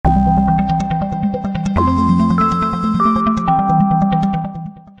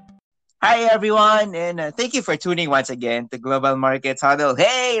Hi, everyone, and thank you for tuning once again to Global Markets Huddle.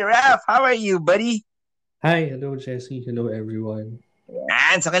 Hey, Raf, how are you, buddy? Hi, hello Jesse, hello everyone.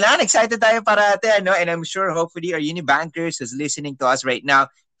 And so kailangan excited tayo parate, ano? And I'm sure hopefully our Unibankers who's listening to us right now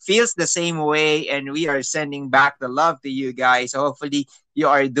feels the same way and we are sending back the love to you guys. So hopefully you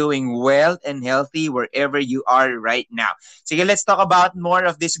are doing well and healthy wherever you are right now. Sige, let's talk about more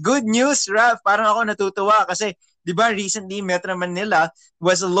of this good news, Ralph. Parang ako natutuwa kasi di ba recently Metro Manila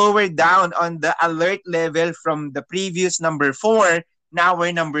was lowered down on the alert level from the previous number 4. Now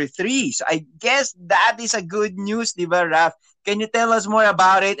we're number 3. So I guess that is a good news, di ba, Raf? Can you tell us more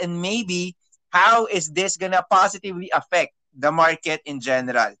about it and maybe how is this gonna positively affect the market in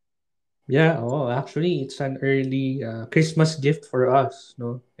general? Actually, it's an early Christmas gift for us,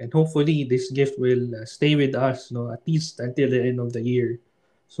 no? And hopefully, this gift will stay with us, no, at least until the end of the year.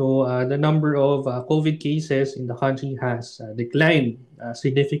 So, the number of COVID cases in the country has declined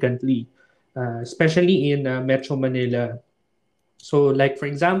significantly, especially in Metro Manila. So, like for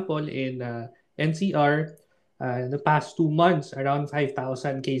example, in NCR, in the past 2 months, around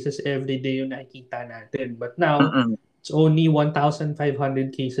 5,000 cases every day yung nakikita natin. But now, Mm-mm. it's only 1,500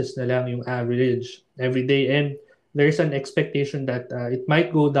 cases na lang yung average every day. And there's an expectation that it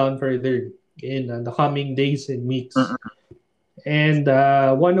might go down further in the coming days and weeks. Mm-mm. And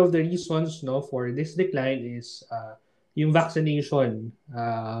one of the reasons no for this decline is yung vaccination.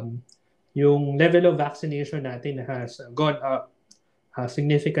 Yung level of vaccination natin has gone up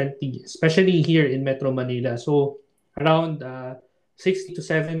significantly, especially here in Metro Manila. So around 60 to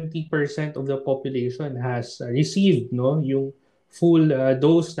 70% of the population has received no yung full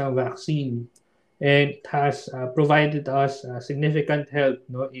dose ng vaccine, and it has provided us significant help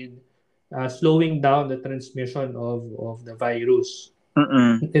no in slowing down the transmission of the virus.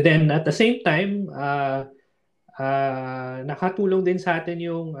 Mm-mm. And then at the same time, nakatulong din sa atin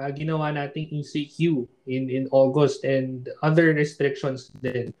yung ginawa nating ECQ in August and other restrictions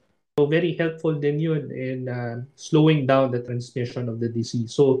din. So very helpful din yun in slowing down the transmission of the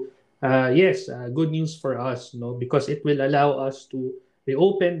disease. So yes, good news for us, no, because it will allow us to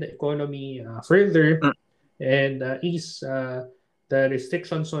reopen the economy further and ease the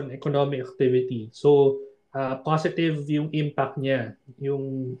restrictions on economic activity. So positive yung impact niya,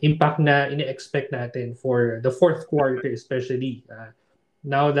 yung impact na ini-expect natin for the fourth quarter especially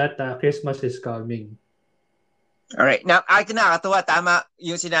now that Christmas is coming. All right. Now, ay kinakatuwa, tama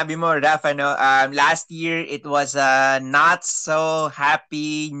yung sinabi mo, Raf, ano, last year, it was not so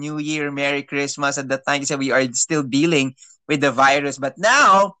happy New Year, Merry Christmas at that time kasi we are still dealing with the virus. But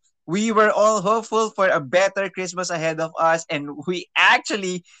now, we were all hopeful for a better Christmas ahead of us and we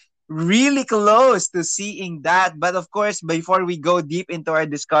actually really close to seeing that. But of course, before we go deep into our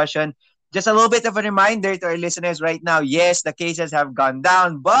discussion, just a little bit of a reminder to our listeners right now, yes, the cases have gone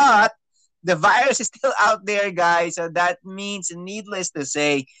down, but the virus is still out there, guys. So that means, needless to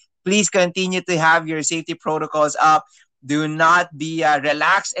say, please continue to have your safety protocols up. Do not be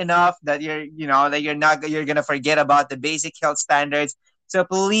relaxed enough that you're gonna forget about the basic health standards. So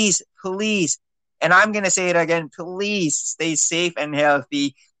please, and I'm gonna say it again, please stay safe and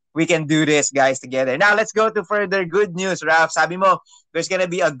healthy. We can do this, guys, together. Now let's go to further good news, Ralph. Sabi mo, there's gonna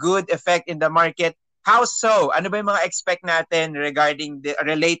be a good effect in the market. How so? Ano ba yung mga expect natin regarding the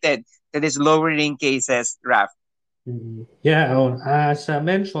related to this lowering cases, Raf? Mhm. As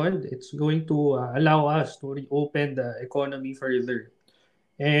mentioned, it's going to allow us to reopen the economy further.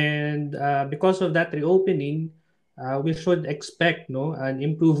 And because of that reopening, we should expect no an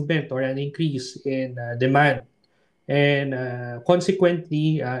improvement or an increase in demand, and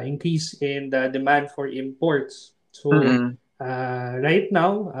consequently increase in the demand for imports. So Mm-mm. right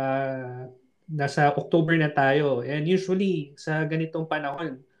now, nasa October na tayo, and usually sa ganitong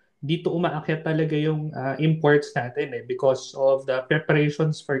panahon, dito umaakyat talaga yung imports natin because of the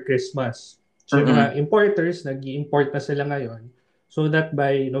preparations for Christmas. So yung Mm-mm. mga importers, nag-import na sila ngayon so that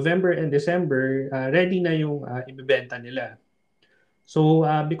by November and December, ready na yung ibebenta nila. So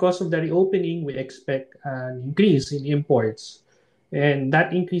because of the reopening, we expect an increase in imports. And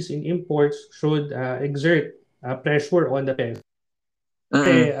that increase in imports should exert pressure on the peso.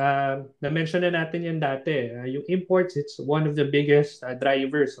 Mm-mm. Na-mention na natin yan dati. Yung imports, it's one of the biggest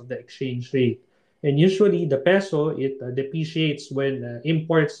drivers of the exchange rate. And usually, the peso, it depreciates when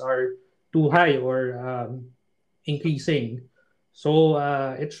imports are too high or increasing. So,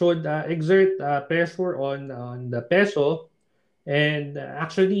 it should exert pressure on the peso. And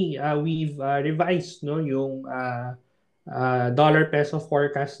actually, we've revised no yung dollar peso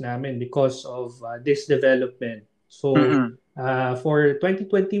forecast namin because of this development. So Mm-mm. for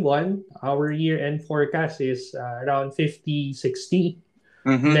 2021, our year-end forecast is around 50-60.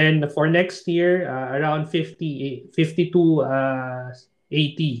 Mm-hmm. Then for next year, around 52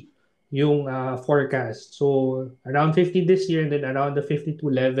 80 yung forecast. So around 50 this year and then around the 52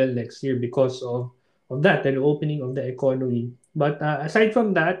 level next year because of that, the opening of the economy. But aside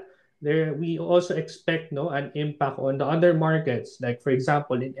from that, there we also expect an impact on the other markets, like for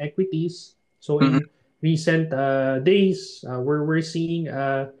example in equities. So Mm-hmm. in recent days, we're seeing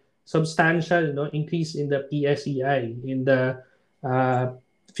a substantial increase in the PSEI, in the uh,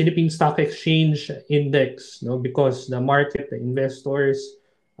 Philippine Stock Exchange Index, because the market, the investors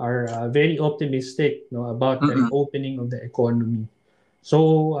are very optimistic, about the Mm-hmm. reopening of the economy.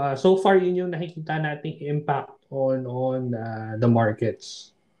 So so far yun yung nakikita nating impact on the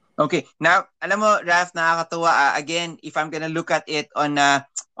markets. Okay. Now, alam mo, Raf, nakakatuwa. Again, if I'm gonna look at it on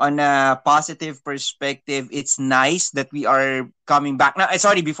a positive perspective, it's nice that we are coming back. Now,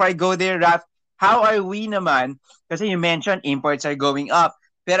 sorry, before I go there, Raf, how are we naman? Kasi you mentioned imports are going up.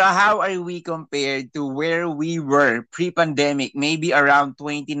 Pero how are we compared to where we were pre-pandemic, maybe around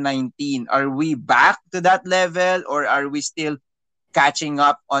 2019? Are we back to that level or are we still catching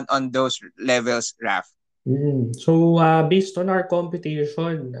up on those levels, Raf? So, based on our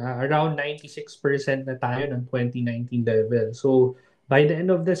computation, around 96% na tayo ng 2019 level. So, by the end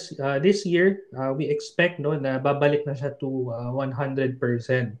of this year, we expect na babalik na siya to 100%.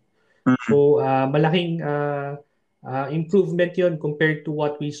 So, malaking improvement 'yon compared to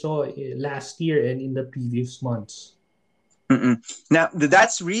what we saw last year and in the previous months. Mm-mm. Now,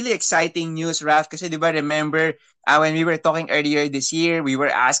 that's really exciting news, Raf, kasi di ba remember when we were talking earlier this year, we were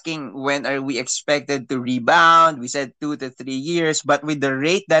asking when are we expected to rebound? We said 2 to 3 years, but with the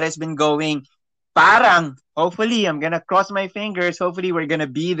rate that has been going, parang, hopefully, I'm gonna cross my fingers, hopefully we're gonna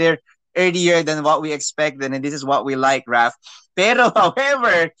be there earlier than what we expected, and this is what we like, Raf. Pero,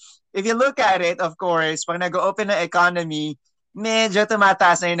 however, if you look at it, of course, pag nag-open na economy, medyo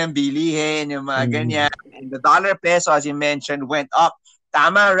tumataas na yun ang bilihin, yung mga Mm. ganyan. And the dollar peso, as you mentioned, went up.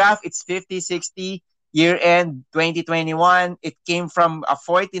 Tama, Raf, it's 50-60 year-end 2021. It came from a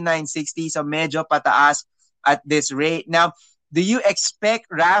 49.60, so medyo pataas at this rate. Now, do you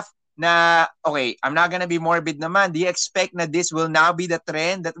expect, Raf, na, okay, I'm not gonna be morbid naman, do you expect na this will now be the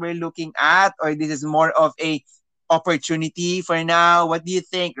trend that we're looking at, or this is more of a opportunity for now? What do you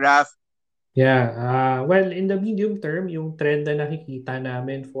think, Raf? Yeah, well, in the medium term, yung trend na nakikita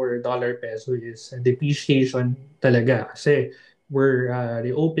namin for dollar peso is depreciation talaga. Kasi we're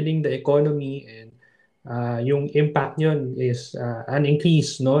reopening the economy, and yung impact nyon is an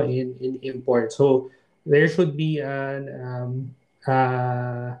increase, in import. So there should be an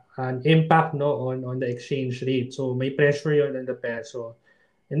impact, on the exchange rate. So may pressure yon on the peso.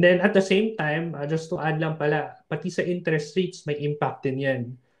 And then at the same time, just to add lang pala, pati sa interest rates may impact din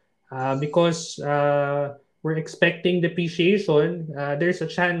yan. Because we're expecting depreciation, there's a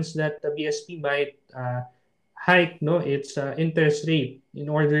chance that the BSP might hike, its interest rate in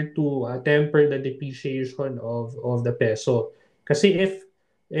order to temper the depreciation of the peso. Kasi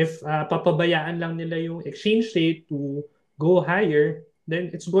if papabayaan lang nila yung exchange rate to go higher, then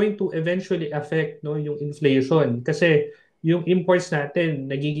it's going to eventually affect, yung inflation. Kasi yung imports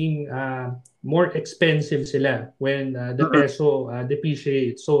natin nagiging more expensive sila when the Mm-mm. peso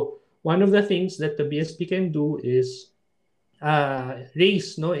depreciates. So one of the things that the BSP can do is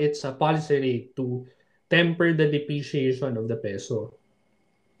raise, its policy rate to temper the depreciation of the peso.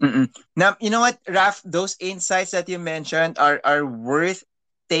 Mm-mm. Now, you know what, Raf, those insights that you mentioned are worth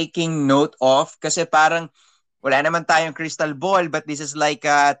taking note of kasi parang wala naman tayong crystal ball, but this is like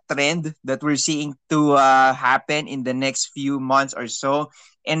a trend that we're seeing to happen in the next few months or so.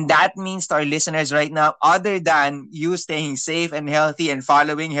 And that means to our listeners right now, other than you staying safe and healthy and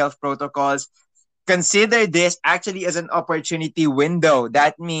following health protocols, consider this actually as an opportunity window.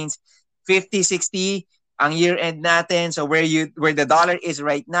 That means 50-60 ang year end natin. So where the dollar is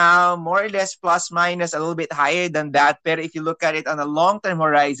right now, more or less plus minus a little bit higher than that. But if you look at it on a long-term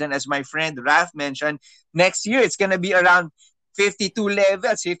horizon, as my friend Raf mentioned, next year it's going to be around 52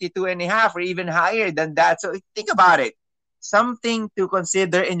 levels, 52 and a half, or even higher than that. So think about it. Something to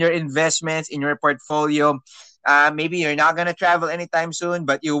consider in your investments, in your portfolio. Maybe you're not going to travel anytime soon,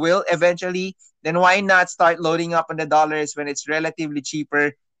 but you will eventually. Then why not start loading up on the dollars when it's relatively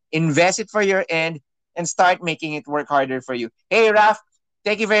cheaper? Invest it for your end and start making it work harder for you. Hey, Raf,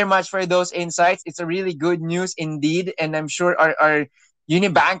 thank you very much for those insights. It's a really good news indeed. And I'm sure our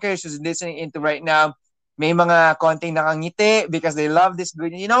Unibankers who's listening into right now, may mga konting nakangiti because they love this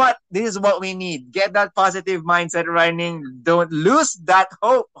good. You know what? This is what we need. Get that positive mindset running. Don't lose that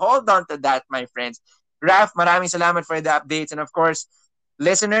hope. Hold on to that, my friends. Raf, maraming salamat for the updates. And of course,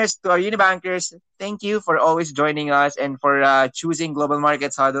 Listeners, to our Unibankers, thank you for always joining us and for choosing Global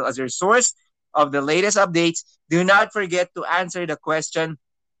Markets Huddle as your source of the latest updates. Do not forget to answer the question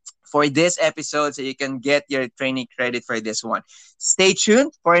for this episode so you can get your training credit for this one. Stay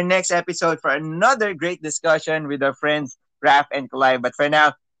tuned for our next episode for another great discussion with our friends Raf and Kalai. But for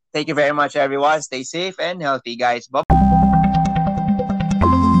now, thank you very much, everyone. Stay safe and healthy, guys. Bye.